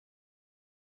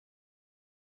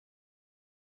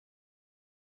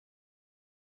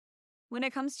When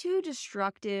it comes to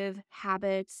destructive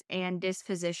habits and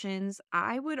dispositions,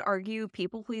 I would argue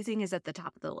people pleasing is at the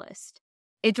top of the list.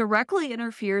 It directly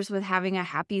interferes with having a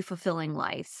happy, fulfilling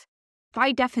life.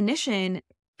 By definition,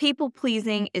 people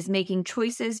pleasing is making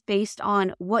choices based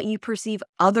on what you perceive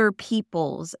other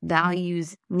people's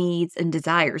values, needs, and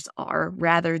desires are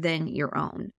rather than your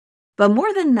own. But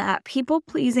more than that, people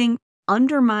pleasing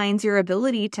undermines your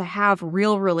ability to have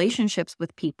real relationships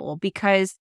with people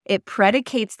because it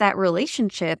predicates that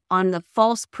relationship on the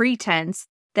false pretense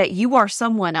that you are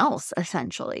someone else,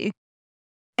 essentially.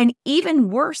 And even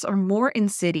worse or more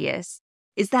insidious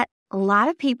is that a lot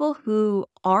of people who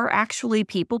are actually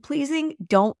people pleasing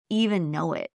don't even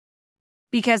know it.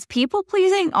 Because people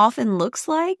pleasing often looks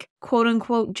like, quote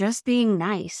unquote, just being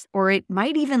nice, or it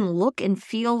might even look and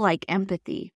feel like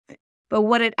empathy. But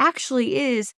what it actually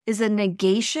is a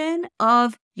negation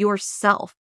of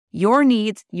yourself, your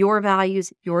needs, your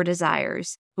values, your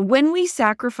desires. When we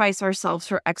sacrifice ourselves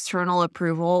for external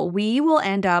approval, we will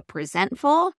end up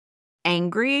resentful,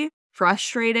 angry,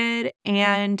 frustrated,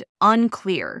 and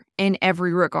unclear in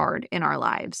every regard in our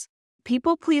lives.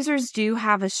 People pleasers do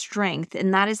have a strength,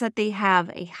 and that is that they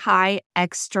have a high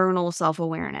external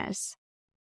self-awareness.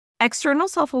 External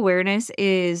self-awareness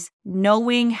is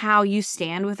knowing how you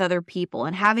stand with other people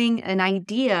and having an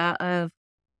idea of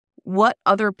what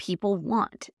other people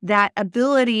want. That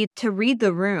ability to read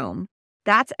the room,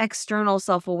 that's external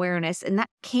self-awareness, and that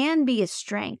can be a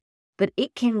strength, but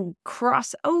it can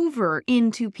cross over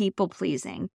into people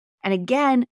pleasing. And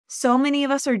again, so many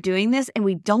of us are doing this and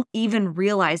we don't even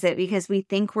realize it because we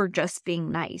think we're just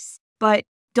being nice. But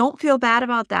don't feel bad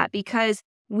about that because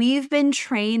we've been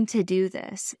trained to do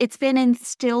this. It's been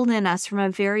instilled in us from a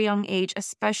very young age,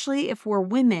 especially if we're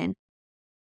women,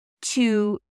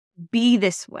 to be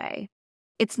this way.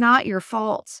 It's not your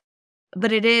fault,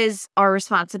 but it is our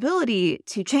responsibility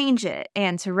to change it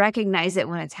and to recognize it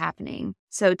when it's happening.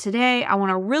 So today, I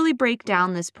want to really break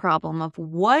down this problem of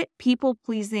what people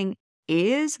pleasing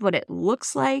is, what it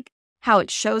looks like, how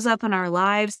it shows up in our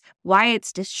lives, why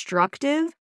it's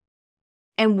destructive,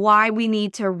 and why we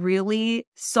need to really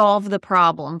solve the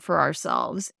problem for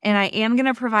ourselves. And I am going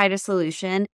to provide a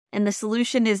solution. And the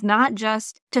solution is not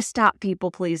just to stop people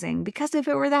pleasing, because if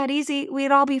it were that easy, we'd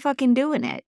all be fucking doing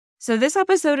it. So this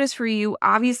episode is for you.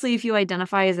 Obviously, if you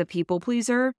identify as a people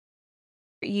pleaser,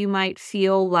 you might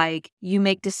feel like you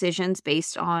make decisions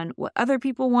based on what other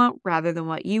people want rather than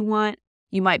what you want.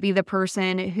 You might be the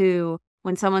person who,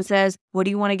 when someone says, "What do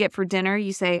you want to get for dinner?"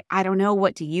 you say, "I don't know.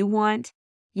 What do you want?"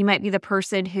 You might be the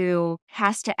person who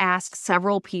has to ask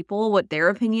several people what their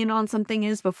opinion on something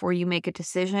is before you make a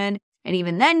decision. And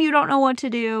even then, you don't know what to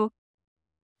do.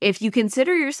 If you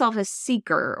consider yourself a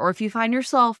seeker, or if you find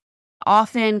yourself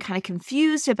often kind of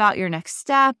confused about your next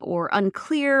step or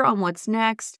unclear on what's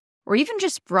next, or even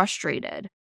just frustrated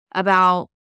about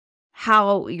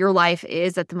how your life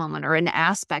is at the moment or an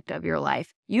aspect of your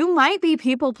life, you might be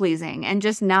people pleasing and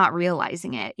just not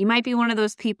realizing it. You might be one of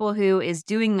those people who is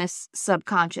doing this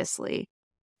subconsciously,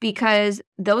 because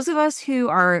those of us who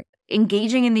are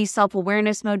engaging in these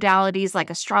self-awareness modalities like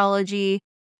astrology,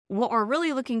 what we're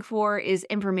really looking for is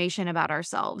information about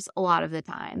ourselves a lot of the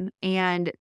time.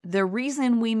 And the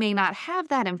reason we may not have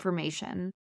that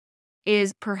information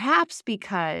is perhaps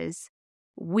because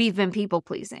we've been people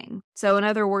pleasing. So in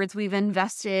other words, we've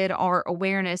invested our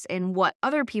awareness in what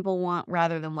other people want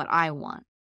rather than what I want.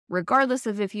 Regardless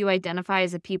of if you identify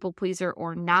as a people pleaser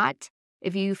or not,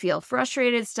 if you feel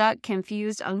frustrated, stuck,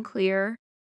 confused, unclear,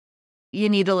 you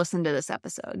need to listen to this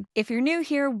episode. If you're new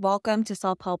here, welcome to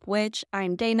Self-Help Witch.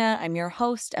 I'm Dana. I'm your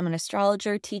host. I'm an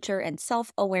astrologer, teacher, and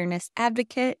self-awareness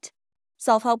advocate.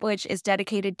 Self-Help Witch is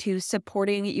dedicated to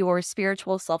supporting your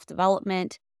spiritual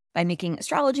self-development by making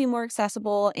astrology more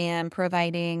accessible and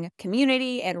providing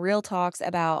community and real talks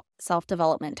about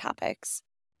self-development topics.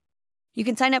 You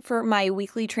can sign up for my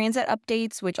weekly transit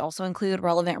updates, which also include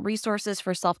relevant resources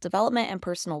for self-development and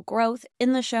personal growth,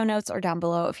 in the show notes or down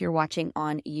below if you're watching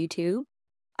on YouTube.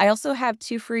 I also have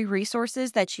 2 free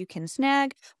resources that you can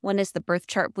snag. One is the Birth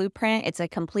Chart Blueprint. It's a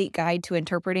complete guide to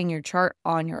interpreting your chart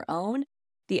on your own.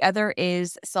 The other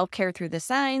is Self-Care Through the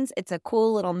Signs. It's a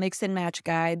cool little mix and match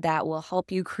guide that will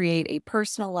help you create a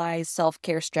personalized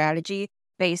self-care strategy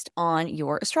based on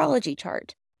your astrology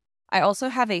chart. I also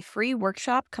have a free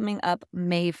workshop coming up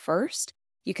May 1st.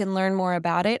 You can learn more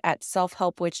about it at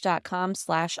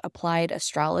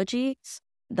selfhelpwitch.com/appliedastrology.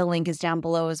 The link is down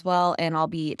below as well, and I'll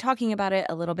be talking about it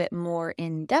a little bit more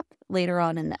in depth later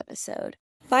on in the episode.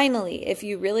 Finally, if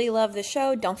you really love the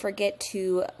show, don't forget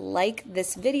to like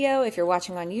this video. If you're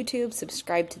watching on YouTube,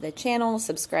 subscribe to the channel,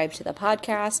 subscribe to the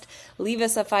podcast, leave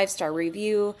us a 5-star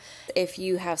review. If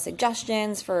you have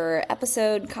suggestions for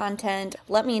episode content,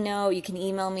 let me know. You can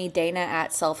email me,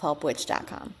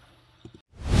 dana@selfhelpwitch.com.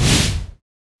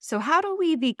 So how do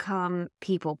we become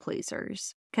people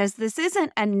pleasers? Because this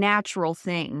isn't a natural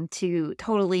thing to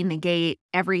totally negate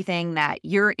everything that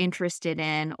you're interested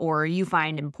in or you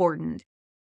find important.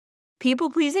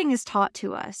 People pleasing is taught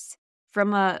to us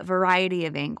from a variety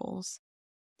of angles.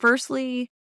 Firstly,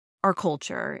 our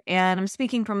culture, and I'm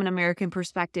speaking from an American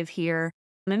perspective here,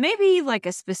 and maybe like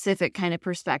a specific kind of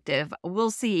perspective.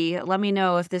 We'll see. Let me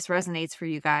know if this resonates for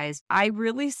you guys. I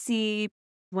really see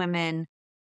women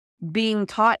being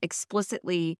taught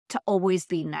explicitly to always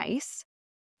be nice,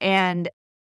 and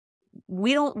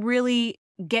we don't really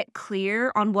get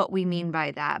clear on what we mean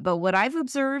by that. But what I've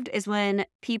observed is when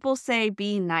people say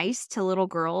be nice to little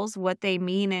girls, what they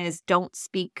mean is don't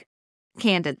speak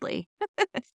candidly.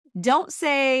 Don't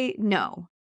say no.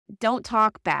 Don't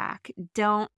talk back.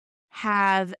 Don't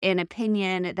have an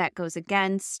opinion that goes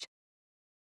against.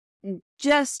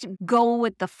 Just go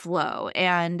with the flow.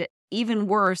 And even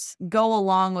worse, go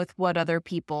along with what other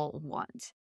people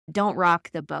want. Don't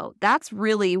rock the boat. That's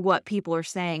really what people are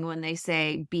saying when they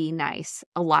say be nice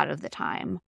a lot of the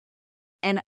time.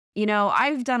 And,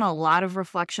 I've done a lot of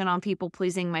reflection on people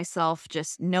pleasing myself,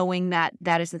 just knowing that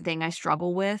that is the thing I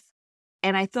struggle with.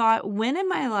 And I thought, when in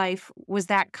my life was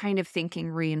that kind of thinking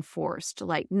reinforced?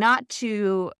 Like, not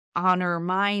to honor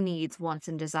my needs, wants,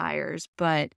 and desires,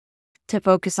 but to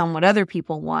focus on what other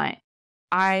people want.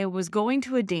 I was going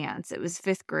to a dance. It was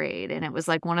 5th grade, and it was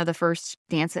like one of the first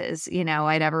dances,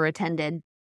 I'd ever attended.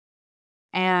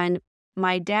 And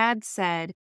my dad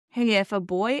said, "Hey, if a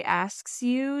boy asks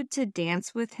you to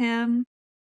dance with him,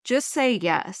 just say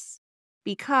yes,"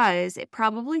 because it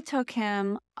probably took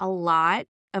him a lot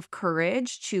of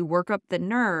courage to work up the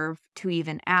nerve to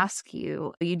even ask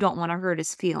you. You don't want to hurt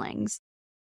his feelings.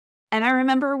 And I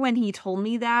remember when he told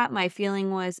me that, my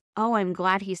feeling was, oh, I'm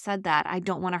glad he said that. I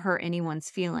don't want to hurt anyone's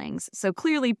feelings. So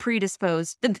clearly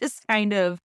predisposed to this kind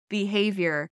of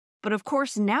behavior. But of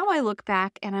course, now I look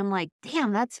back and I'm like,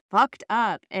 damn, that's fucked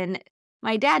up. And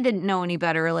my dad didn't know any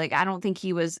better. Like, I don't think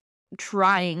he was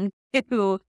trying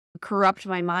to corrupt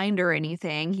my mind or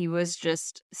anything. He was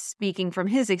just speaking from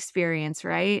his experience,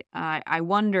 right? I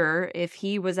wonder if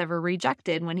he was ever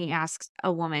rejected when he asked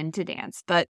a woman to dance.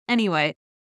 But anyway,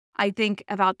 I think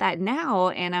about that now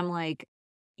and I'm like,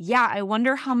 yeah, I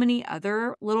wonder how many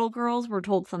other little girls were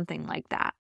told something like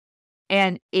that.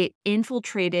 And it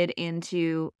infiltrated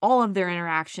into all of their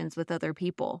interactions with other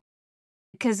people.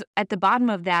 Because at the bottom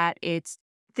of that, it's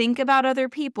think about other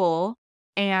people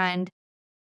and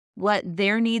let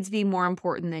their needs be more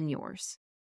important than yours.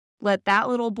 Let that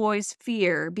little boy's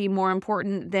fear be more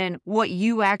important than what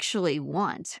you actually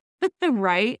want,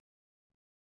 right?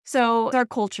 So it's our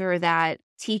culture that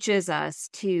teaches us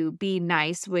to be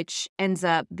nice, which ends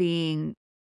up being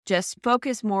just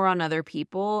focus more on other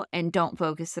people and don't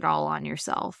focus at all on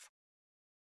yourself.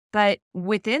 But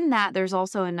within that, there's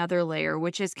also another layer,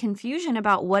 which is confusion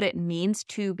about what it means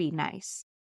to be nice.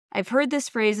 I've heard this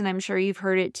phrase, and I'm sure you've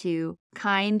heard it too.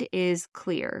 Kind is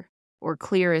clear, or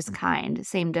clear is kind,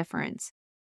 same difference.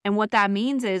 And what that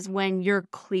means is when you're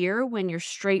clear, when you're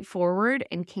straightforward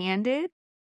and candid,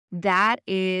 that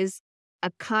is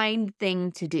a kind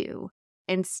thing to do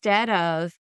instead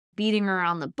of beating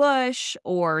around the bush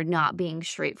or not being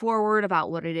straightforward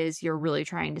about what it is you're really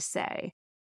trying to say.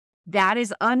 That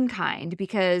is unkind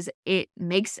because it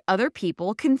makes other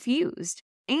people confused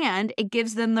and it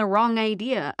gives them the wrong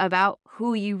idea about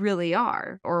who you really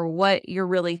are or what you're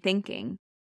really thinking.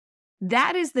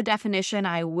 That is the definition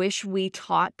I wish we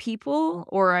taught people,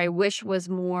 or I wish was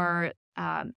more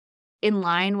in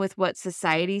line with what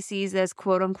society sees as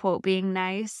quote unquote being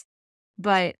nice.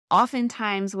 But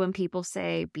oftentimes when people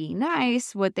say be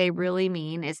nice, what they really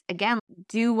mean is, again,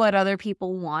 do what other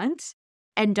people want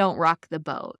and don't rock the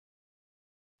boat.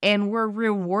 And we're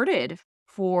rewarded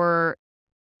for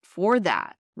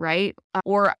that, right?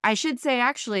 Or I should say,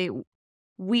 actually,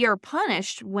 we are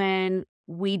punished when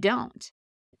we don't.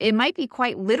 It might be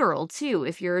quite literal too.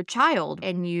 If you're a child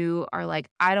and you are like,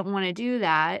 I don't want to do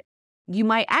that, you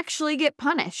might actually get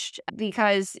punished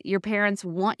because your parents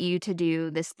want you to do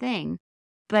this thing.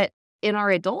 But in our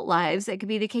adult lives, it could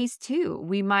be the case too.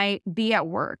 We might be at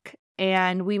work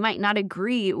and we might not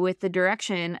agree with the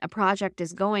direction a project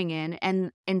is going in.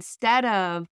 And instead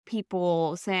of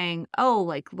people saying, oh,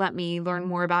 like, let me learn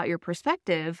more about your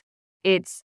perspective,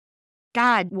 it's,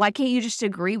 God, why can't you just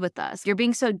agree with us? You're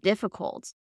being so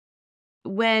difficult.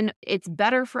 when it's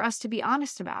better for us to be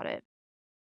honest about it.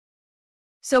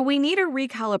 So we need a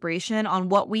recalibration on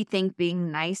what we think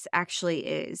being nice actually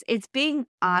is. It's being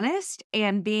honest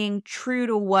and being true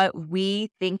to what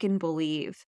we think and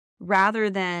believe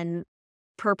rather than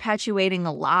perpetuating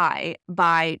a lie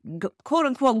by quote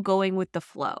unquote going with the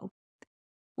flow.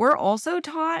 We're also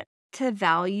taught to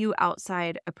value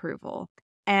outside approval.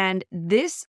 And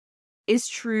this is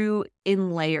true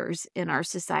in layers in our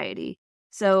society.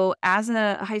 So as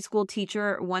a high school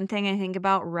teacher, one thing I think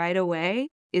about right away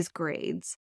is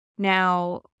grades.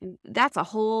 Now, that's a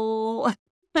whole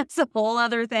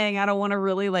other thing I don't want to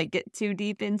really get too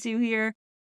deep into here.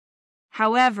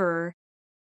 However,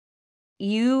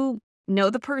 you know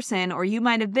the person, or you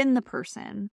might have been the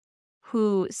person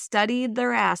who studied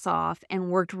their ass off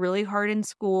and worked really hard in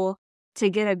school to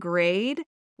get a grade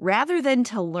rather than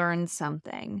to learn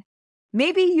something.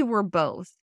 Maybe you were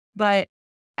both, but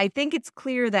I think it's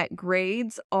clear that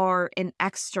grades are an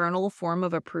external form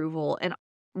of approval. And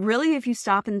really, if you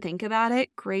stop and think about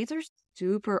it, grades are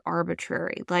super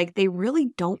arbitrary. They really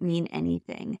don't mean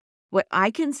anything. What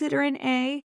I consider an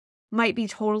A might be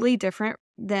totally different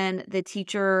than the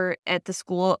teacher at the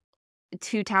school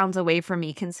 2 towns away from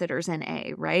me considers an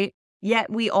A, right?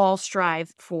 Yet we all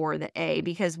strive for the A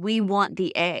because we want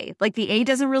the A. The A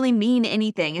doesn't really mean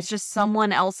anything. It's just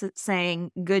someone else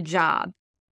saying, good job.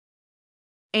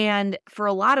 And for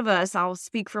a lot of us, I'll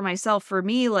speak for myself. For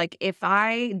me, if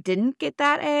I didn't get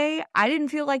that A, I didn't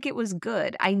feel like it was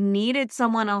good. I needed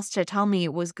someone else to tell me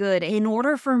it was good in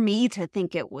order for me to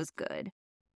think it was good.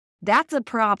 That's a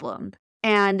problem.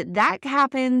 And that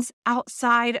happens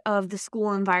outside of the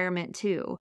school environment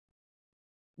too.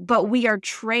 But we are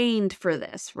trained for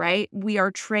this, right? We are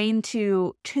trained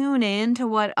to tune in to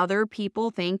what other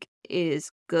people think is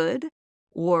good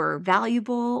or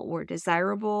valuable or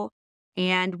desirable.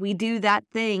 And we do that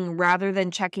thing rather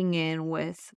than checking in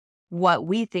with what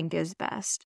we think is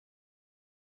best.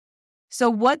 So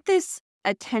what this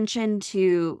attention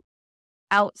to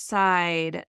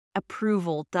outside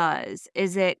approval does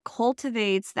is it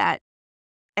cultivates that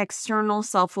external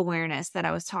self-awareness that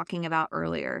I was talking about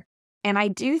earlier. And I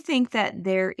do think that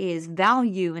there is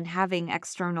value in having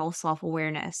external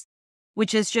self-awareness,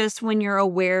 which is just when you're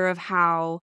aware of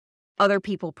how other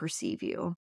people perceive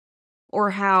you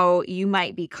or how you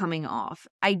might be coming off.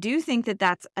 I do think that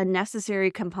that's a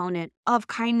necessary component of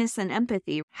kindness and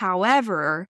empathy.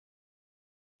 However,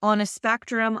 on a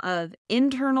spectrum of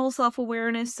internal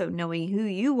self-awareness, so knowing who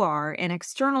you are, and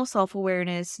external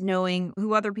self-awareness, knowing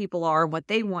who other people are, what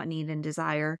they want, need, and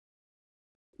desire,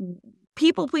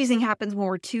 people-pleasing happens when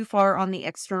we're too far on the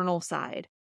external side.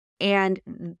 And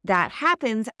that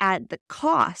happens at the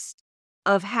cost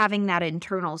of having that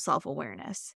internal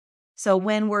self-awareness. So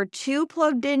when we're too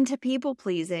plugged into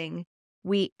people-pleasing,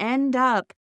 we end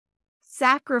up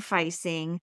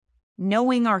sacrificing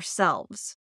knowing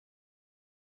ourselves.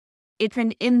 It's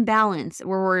an imbalance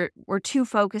where we're too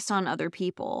focused on other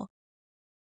people.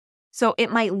 So it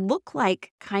might look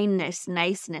like kindness,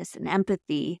 niceness, and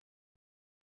empathy.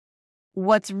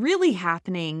 What's really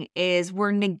happening is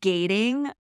we're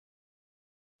negating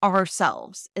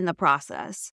ourselves in the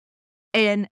process.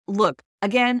 And look,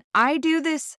 again, I do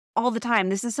this all the time.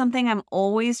 This is something I'm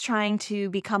always trying to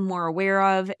become more aware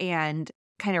of and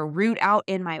kind of root out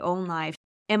in my own life.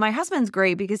 And my husband's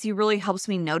great because he really helps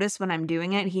me notice when I'm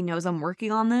doing it. He knows I'm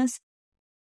working on this.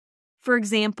 For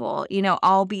example,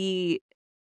 I'll be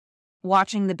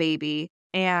watching the baby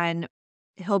and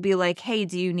he'll be like, hey,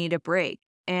 do you need a break?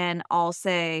 And I'll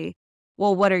say,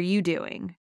 well, what are you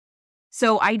doing?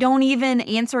 So I don't even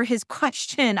answer his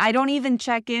question. I don't even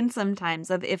check in sometimes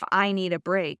of if I need a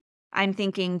break. I'm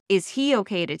thinking, is he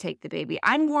okay to take the baby?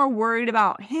 I'm more worried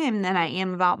about him than I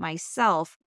am about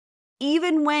myself.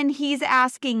 Even when he's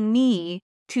asking me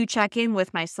to check in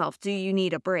with myself, do you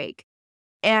need a break?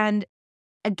 And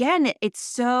again, it's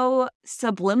so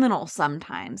subliminal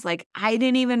sometimes. I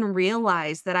didn't even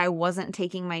realize that I wasn't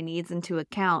taking my needs into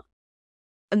account.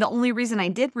 And the only reason I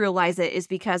did realize it is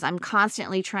because I'm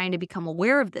constantly trying to become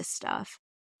aware of this stuff.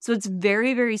 So it's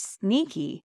very, very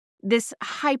sneaky. This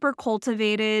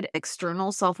hyper-cultivated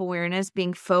external self-awareness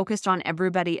being focused on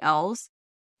everybody else,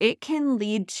 it can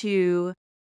lead to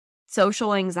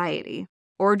social anxiety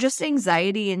or just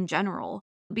anxiety in general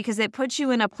because it puts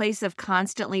you in a place of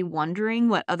constantly wondering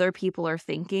what other people are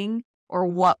thinking or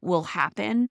what will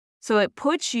happen. So it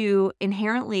puts you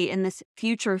inherently in this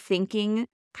future thinking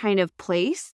kind of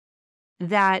place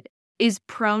that is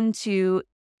prone to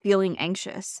feeling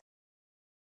anxious.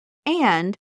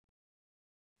 And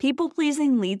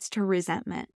people-pleasing leads to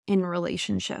resentment in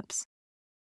relationships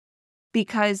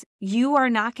because you are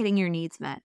not getting your needs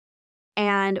met.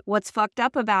 And what's fucked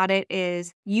up about it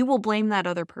is you will blame that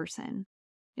other person.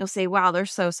 You'll say, wow, they're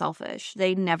so selfish.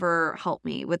 They never help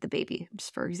me with the baby,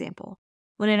 just for example.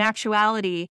 When in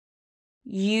actuality,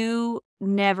 you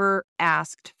never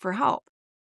asked for help.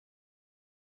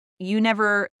 You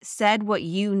never said what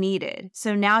you needed.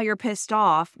 So now you're pissed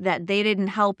off that they didn't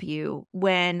help you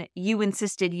when you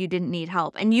insisted you didn't need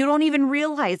help. And you don't even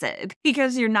realize it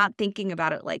because you're not thinking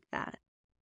about it like that.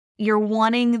 You're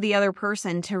wanting the other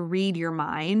person to read your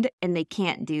mind, and they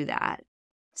can't do that.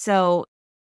 So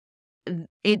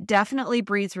it definitely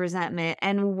breeds resentment,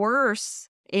 and worse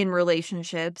in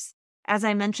relationships. As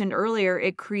I mentioned earlier,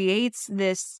 it creates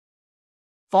this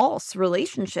false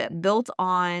relationship built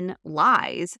on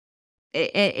lies.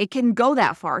 It can go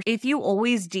that far. If you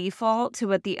always default to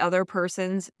what the other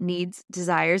person's needs,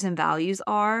 desires, and values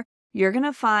are, you're going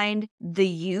to find the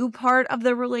you part of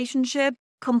the relationship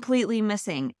completely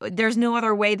missing. There's no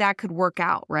other way that could work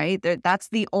out, right? That's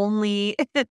the only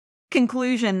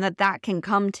conclusion that can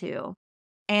come to.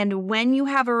 And when you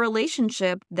have a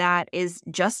relationship that is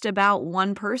just about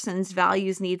one person's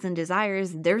values, needs, and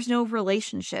desires, there's no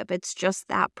relationship. It's just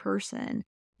that person.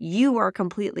 You are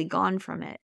completely gone from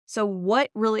it. So what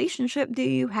relationship do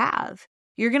you have?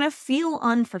 You're going to feel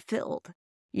unfulfilled.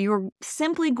 You're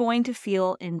simply going to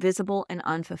feel invisible and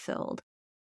unfulfilled.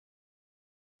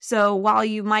 So while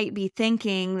you might be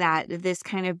thinking that this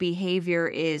kind of behavior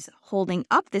is holding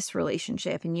up this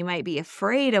relationship and you might be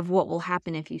afraid of what will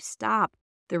happen if you stop,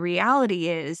 the reality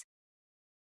is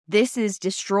this is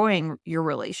destroying your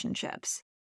relationships.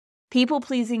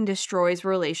 People-pleasing destroys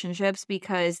relationships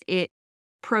because it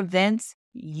prevents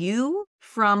you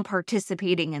from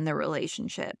participating in the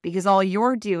relationship, because all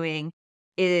you're doing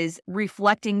is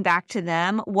reflecting back to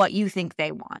them what you think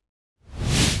they want.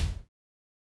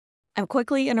 I'm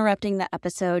quickly interrupting the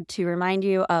episode to remind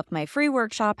you of my free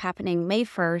workshop happening May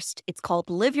 1st. It's called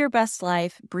Live Your Best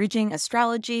Life, Bridging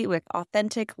Astrology with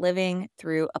Authentic Living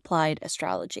Through Applied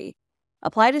Astrology.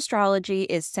 Applied astrology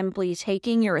is simply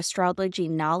taking your astrology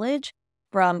knowledge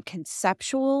from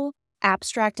conceptual,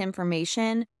 abstract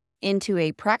information into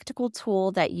a practical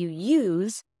tool that you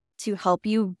use to help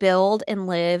you build and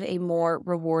live a more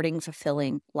rewarding,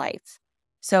 fulfilling life.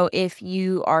 So if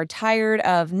you are tired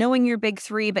of knowing your big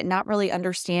three, but not really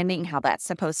understanding how that's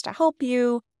supposed to help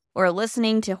you, or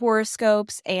listening to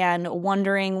horoscopes and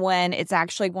wondering when it's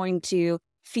actually going to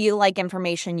feel like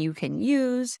information you can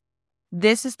use,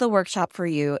 this is the workshop for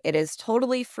you. It is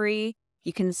totally free.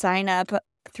 You can sign up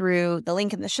through the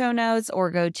link in the show notes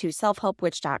or go to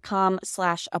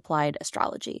selfhelpwitch.com/applied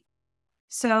astrology.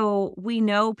 So we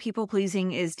know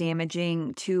people-pleasing is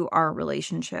damaging to our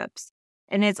relationships.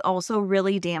 And it's also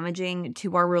really damaging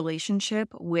to our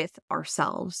relationship with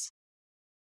ourselves.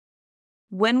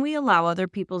 When we allow other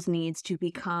people's needs to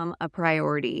become a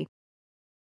priority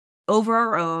over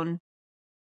our own,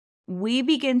 we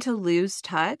begin to lose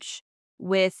touch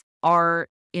with our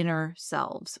inner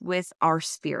selves, with our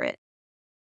spirit.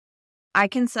 I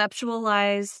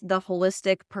conceptualize the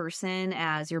holistic person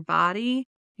as your body,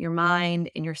 your mind,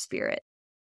 and your spirit.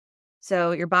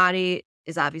 So your body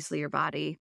is obviously your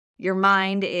body. Your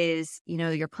mind is,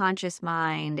 your conscious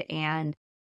mind and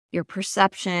your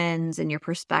perceptions and your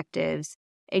perspectives.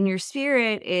 And your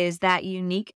spirit is that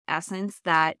unique essence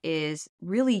that is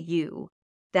really you,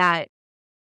 that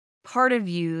part of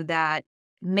you that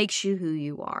makes you who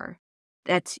you are,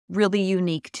 that's really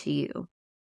unique to you.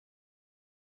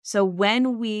 So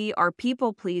when we are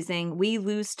people-pleasing, we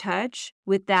lose touch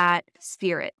with that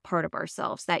spirit part of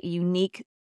ourselves, that unique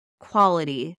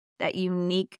quality, that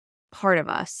unique part of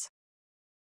us.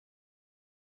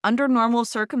 Under normal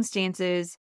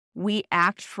circumstances, we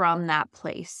act from that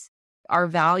place. Our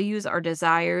values, our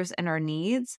desires, and our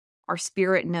needs, our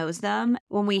spirit knows them.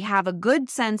 When we have a good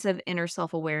sense of inner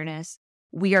self-awareness,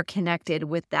 we are connected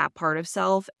with that part of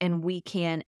self, and we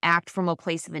can act from a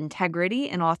place of integrity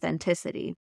and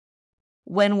authenticity.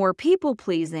 When we're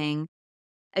people-pleasing,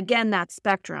 again, that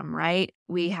spectrum, right?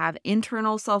 We have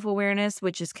internal self-awareness,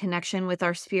 which is connection with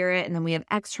our spirit. And then we have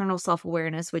external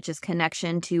self-awareness, which is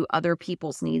connection to other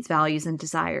people's needs, values, and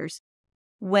desires.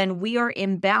 When we are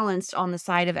imbalanced on the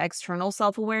side of external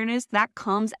self-awareness, that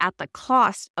comes at the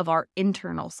cost of our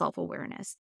internal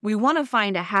self-awareness. We want to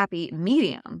find a happy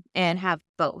medium and have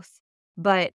both.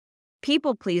 But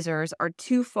people pleasers are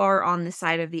too far on the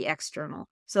side of the external.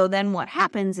 So then what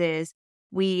happens is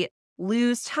we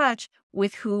lose touch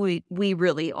with who we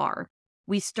really are.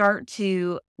 We start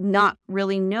to not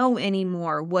really know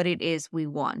anymore what it is we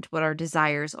want, what our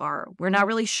desires are. We're not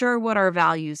really sure what our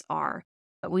values are.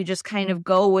 We just kind of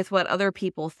go with what other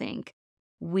people think.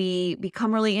 We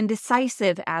become really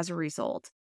indecisive as a result.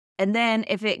 And then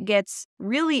if it gets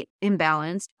really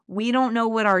imbalanced, we don't know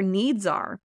what our needs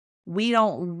are. We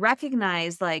don't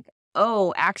recognize like,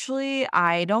 oh, actually,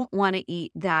 I don't want to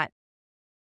eat that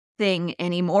thing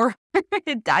anymore.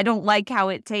 I don't like how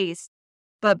it tastes.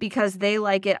 But because they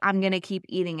like it, I'm going to keep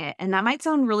eating it. And that might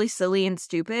sound really silly and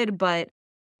stupid, but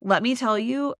let me tell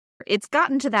you, it's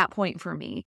gotten to that point for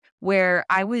me where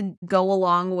I would go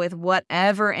along with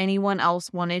whatever anyone else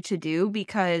wanted to do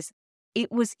because it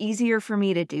was easier for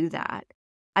me to do that.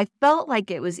 I felt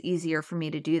like it was easier for me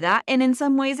to do that. And in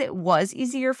some ways, it was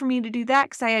easier for me to do that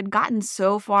because I had gotten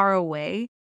so far away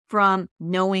from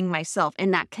knowing myself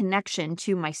and that connection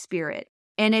to my spirit.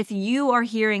 And if you are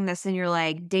hearing this and you're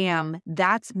like, damn,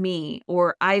 that's me,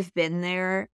 or I've been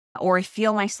there, or I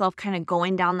feel myself kind of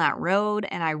going down that road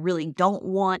and I really don't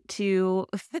want to,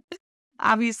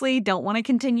 obviously, don't want to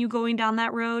continue going down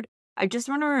that road, I just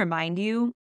want to remind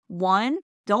you, one,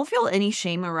 don't feel any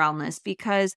shame around this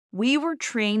because we were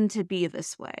trained to be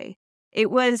this way. It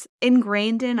was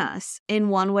ingrained in us in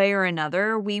one way or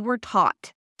another. We were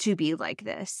taught to be like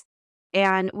this.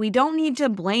 And we don't need to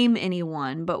blame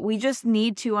anyone, but we just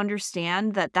need to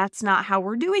understand that that's not how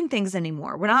we're doing things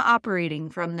anymore. We're not operating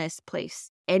from this place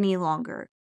any longer.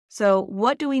 So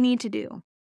what do we need to do?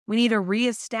 We need to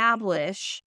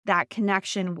reestablish that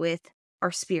connection with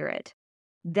our spirit.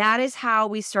 That is how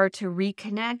we start to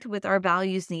reconnect with our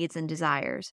values, needs, and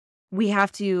desires. We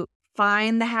have to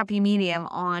find the happy medium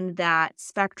on that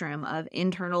spectrum of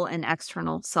internal and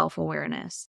external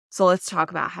self-awareness. So let's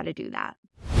talk about how to do that.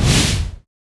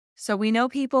 So we know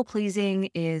people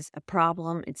pleasing is a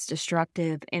problem, it's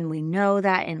destructive, and we know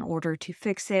that in order to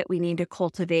fix it, we need to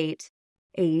cultivate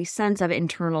a sense of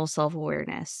internal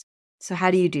self-awareness. So how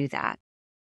do you do that?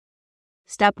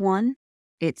 Step one,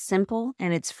 it's simple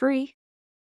and it's free.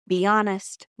 Be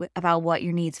honest about what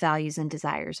your needs, values, and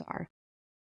desires are.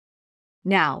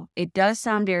 Now, it does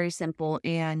sound very simple,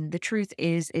 and the truth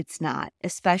is it's not,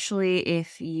 especially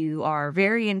if you are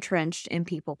very entrenched in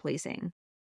people pleasing.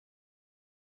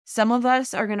 Some of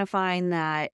us are going to find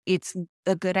that it's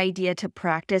a good idea to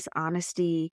practice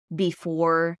honesty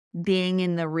before being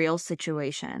in the real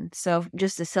situation. So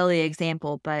just a silly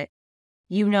example, but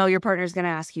you know your partner's going to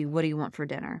ask you, what do you want for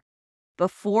dinner?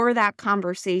 Before that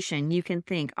conversation, you can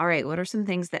think, all right, what are some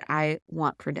things that I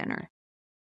want for dinner?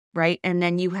 Right? And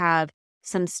then you have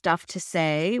some stuff to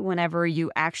say whenever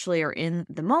you actually are in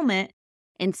the moment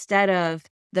instead of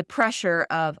the pressure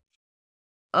of,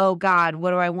 oh God,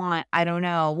 what do I want? I don't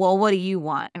know. Well, what do you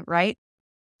want? Right?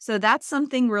 So that's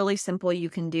something really simple you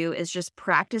can do is just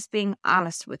practice being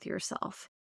honest with yourself.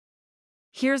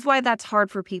 Here's why that's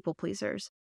hard for people pleasers.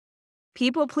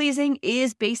 People pleasing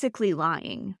is basically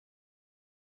lying.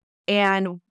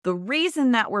 And the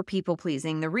reason that we're people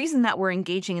pleasing, the reason that we're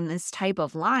engaging in this type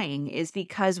of lying is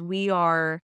because we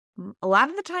are a lot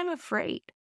of the time afraid.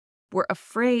 We're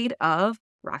afraid of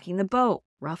rocking the boat,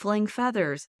 ruffling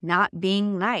feathers, not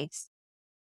being nice.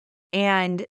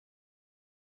 And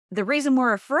the reason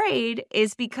we're afraid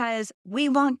is because we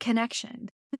want connection.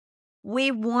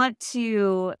 We want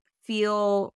to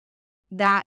feel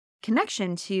that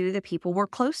connection to the people we're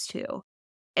close to.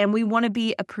 And we want to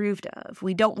be approved of.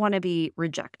 We don't want to be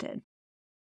rejected.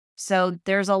 So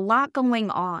there's a lot going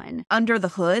on under the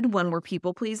hood when we're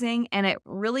people pleasing, and it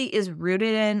really is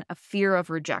rooted in a fear of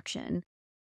rejection.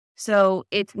 So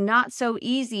it's not so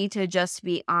easy to just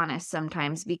be honest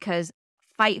sometimes because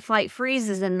fight, flight, freeze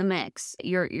is in the mix.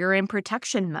 You're in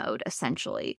protection mode,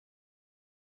 essentially.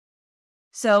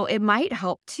 So it might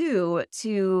help too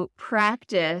to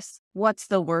practice what's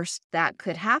the worst that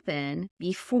could happen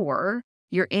before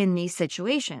you're in these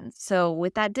situations. So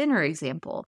with that dinner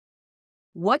example,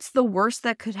 what's the worst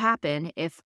that could happen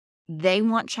if they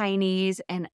want Chinese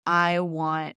and I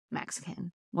want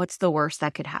Mexican? What's the worst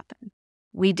that could happen?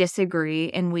 We disagree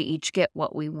and we each get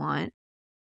what we want.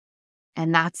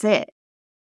 And that's it.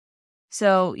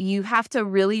 So you have to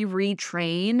really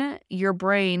retrain your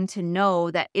brain to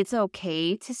know that it's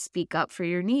okay to speak up for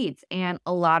your needs. And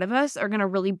a lot of us are going to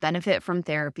really benefit from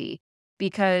therapy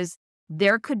because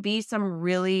there could be some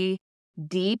really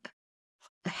deep,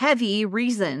 heavy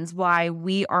reasons why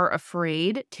we are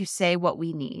afraid to say what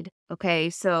we need. Okay,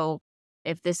 so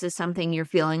if this is something you're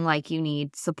feeling like you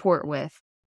need support with,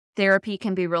 therapy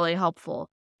can be really helpful.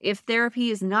 If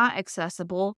therapy is not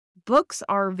accessible, books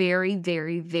are very,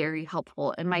 very, very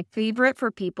helpful. And my favorite for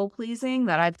people pleasing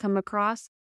that I've come across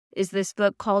is this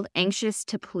book called Anxious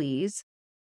to Please.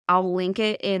 I'll link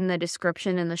it in the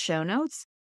description in the show notes.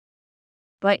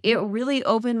 But it really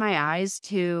opened my eyes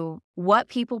to what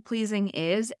people pleasing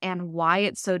is and why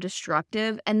it's so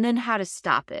destructive and then how to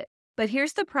stop it. But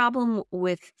here's the problem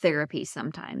with therapy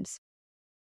sometimes.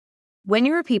 When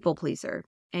you're a people pleaser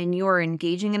and you're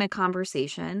engaging in a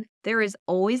conversation, there is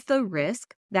always the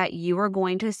risk that you are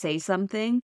going to say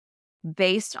something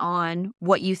based on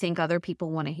what you think other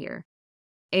people want to hear.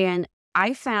 And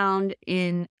I found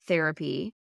in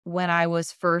therapy, when I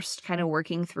was first kind of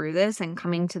working through this and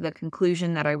coming to the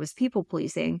conclusion that I was people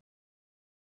pleasing,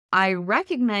 I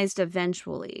recognized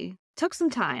eventually, took some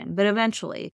time, but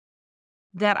eventually,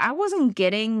 that I wasn't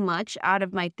getting much out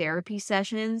of my therapy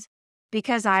sessions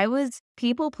because I was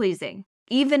people pleasing.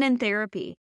 Even in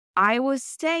therapy, I was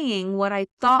saying what I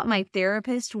thought my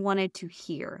therapist wanted to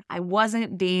hear. I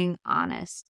wasn't being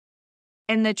honest.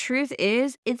 And the truth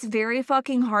is, it's very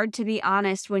fucking hard to be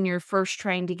honest when you're first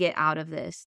trying to get out of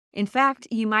this. In fact,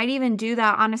 you might even do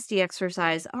that honesty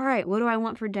exercise. All right, what do I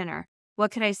want for dinner?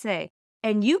 What could I say?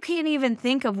 And you can't even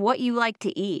think of what you like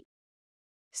to eat.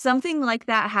 Something like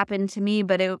that happened to me,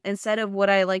 but instead of what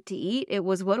I like to eat, it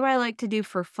was what do I like to do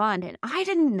for fun? And I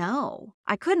didn't know.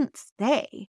 I couldn't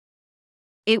say.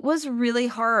 It was really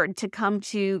hard to come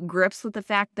to grips with the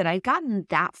fact that I'd gotten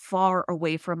that far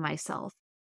away from myself.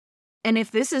 And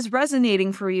if this is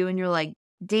resonating for you and you're like,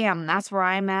 damn, that's where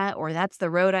I'm at, or that's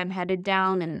the road I'm headed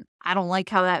down, and I don't like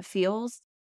how that feels,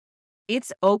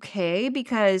 it's okay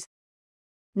because,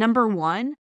 number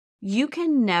one, you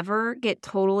can never get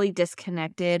totally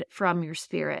disconnected from your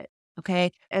spirit,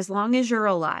 okay? As long as you're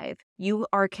alive, you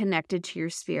are connected to your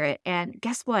spirit. And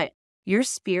guess what? Your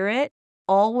spirit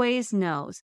always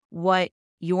knows what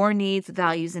your needs,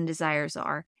 values, and desires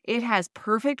are. It has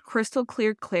perfect, crystal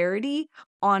clear clarity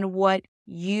on what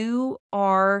you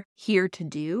are here to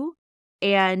do,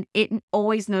 and it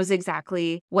always knows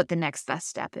exactly what the next best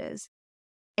step is.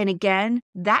 And again,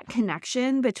 that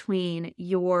connection between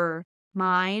your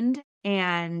mind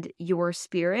and your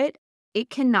spirit, it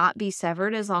cannot be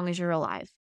severed as long as you're alive,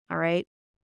 all right?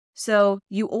 So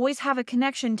you always have a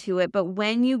connection to it, but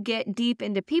when you get deep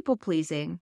into people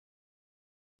pleasing,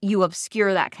 you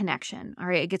obscure that connection, all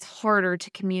right? It gets harder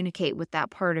to communicate with that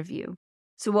part of you.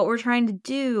 So what we're trying to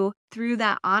do through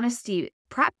that honesty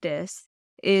practice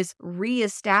is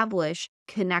reestablish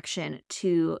connection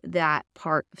to that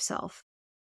part of self.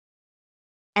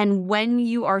 And when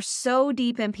you are so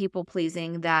deep in people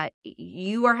pleasing that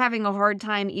you are having a hard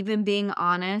time even being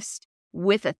honest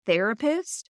with a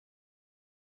therapist,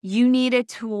 you need a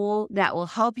tool that will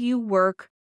help you work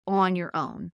on your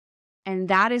own. And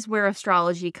that is where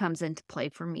astrology comes into play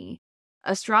for me.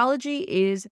 Astrology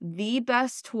is the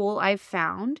best tool I've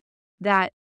found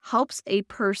that helps a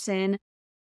person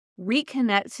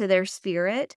reconnect to their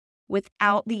spirit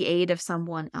without the aid of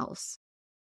someone else.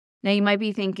 Now, you might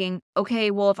be thinking,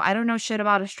 okay, well, if I don't know shit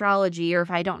about astrology, or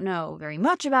if I don't know very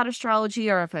much about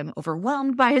astrology, or if I'm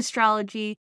overwhelmed by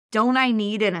astrology, don't I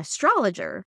need an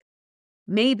astrologer?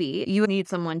 Maybe you need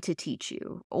someone to teach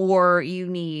you, or you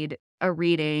need a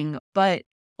reading, but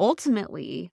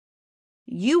ultimately,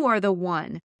 you are the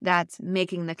one that's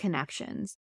making the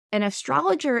connections. An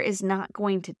astrologer is not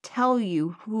going to tell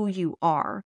you who you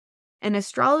are. An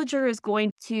astrologer is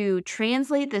going to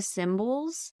translate the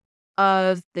symbols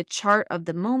of the chart of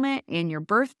the moment and your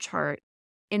birth chart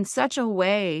in such a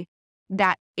way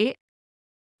that it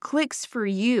clicks for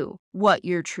you what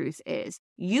your truth is.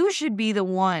 You should be the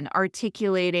one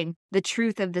articulating the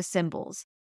truth of the symbols.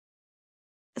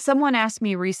 Someone asked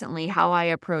me recently how I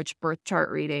approach birth chart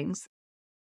readings,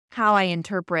 how I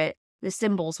interpret the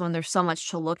symbols when there's so much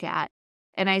to look at.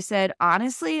 And I said,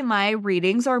 honestly, my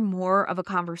readings are more of a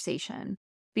conversation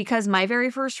because my very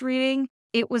first reading,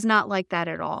 it was not like that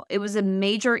at all. It was a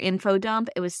major info dump.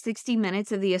 It was 60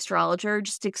 minutes of the astrologer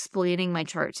just explaining my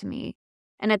chart to me.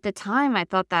 And at the time, I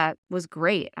thought that was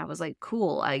great. I was like,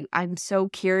 cool, I'm so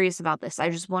curious about this. I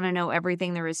just want to know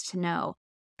everything there is to know.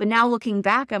 But now looking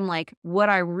back, I'm like, what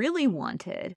I really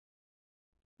wanted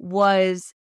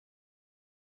was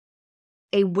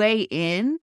a way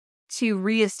in to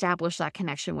reestablish that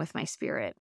connection with my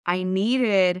spirit. I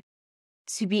needed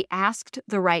to be asked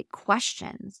the right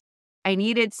questions. I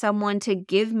needed someone to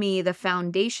give me the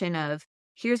foundation of,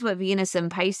 here's what Venus and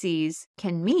Pisces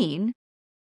can mean.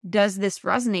 Does this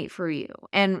resonate for you?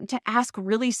 And to ask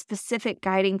really specific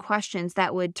guiding questions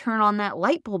that would turn on that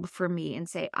light bulb for me and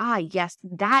say, yes,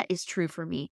 that is true for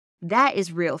me. That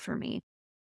is real for me.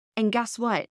 And guess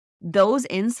what? Those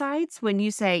insights, when you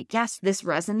say, yes, this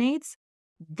resonates,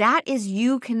 that is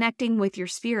you connecting with your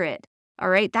spirit. All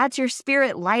right. That's your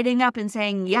spirit lighting up and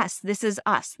saying, yes, this is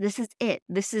us. This is it.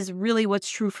 This is really what's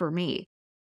true for me.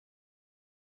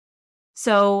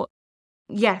 So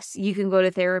yes, you can go to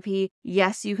therapy.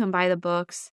 Yes, you can buy the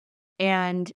books.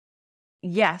 And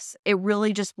yes, it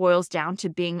really just boils down to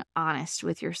being honest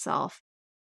with yourself.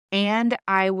 And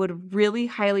I would really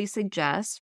highly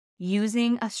suggest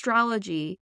using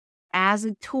astrology as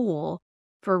a tool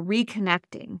for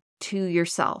reconnecting to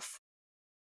yourself.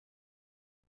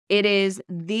 It is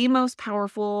the most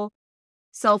powerful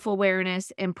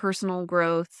self-awareness and personal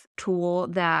growth tool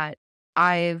that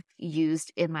I've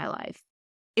used in my life.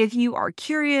 If you are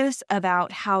curious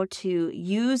about how to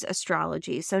use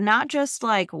astrology, so not just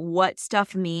like what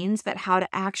stuff means, but how to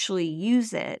actually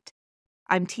use it,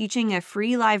 I'm teaching a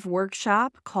free live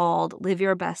workshop called Live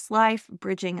Your Best Life,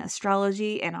 Bridging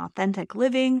Astrology and Authentic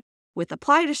Living with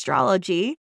Applied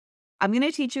Astrology. I'm going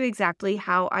to teach you exactly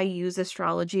how I use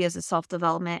astrology as a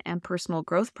self-development and personal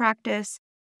growth practice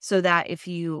so that if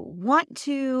you want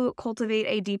to cultivate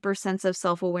a deeper sense of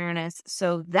self-awareness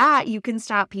so that you can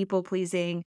stop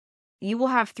people-pleasing, you will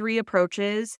have 3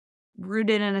 approaches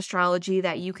rooted in astrology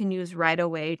that you can use right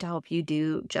away to help you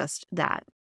do just that.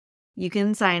 You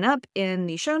can sign up in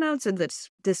the show notes or the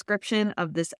description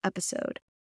of this episode.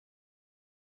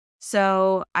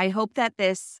 So I hope that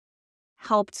this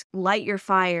helped light your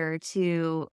fire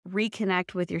to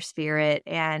reconnect with your spirit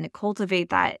and cultivate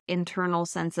that internal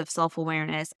sense of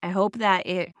self-awareness. I hope that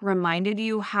it reminded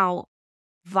you how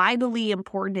vitally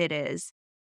important it is.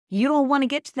 You don't want to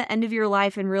get to the end of your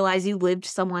life and realize you lived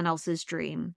someone else's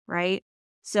dream, right?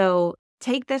 So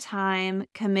take the time,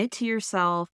 commit to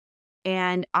yourself.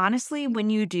 And honestly, when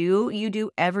you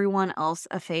do everyone else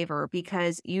a favor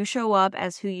because you show up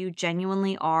as who you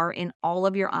genuinely are in all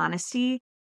of your honesty.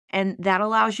 And that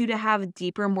allows you to have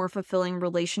deeper, more fulfilling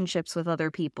relationships with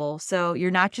other people. So you're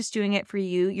not just doing it for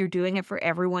you, you're doing it for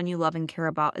everyone you love and care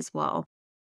about as well.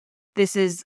 This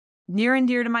is near and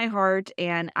dear to my heart,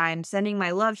 and I'm sending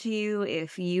my love to you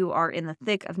if you are in the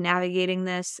thick of navigating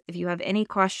this. If you have any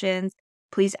questions,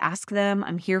 please ask them.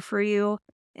 I'm here for you.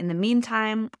 In the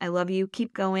meantime, I love you.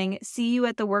 Keep going. See you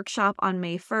at the workshop on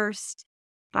May 1st.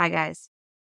 Bye, guys.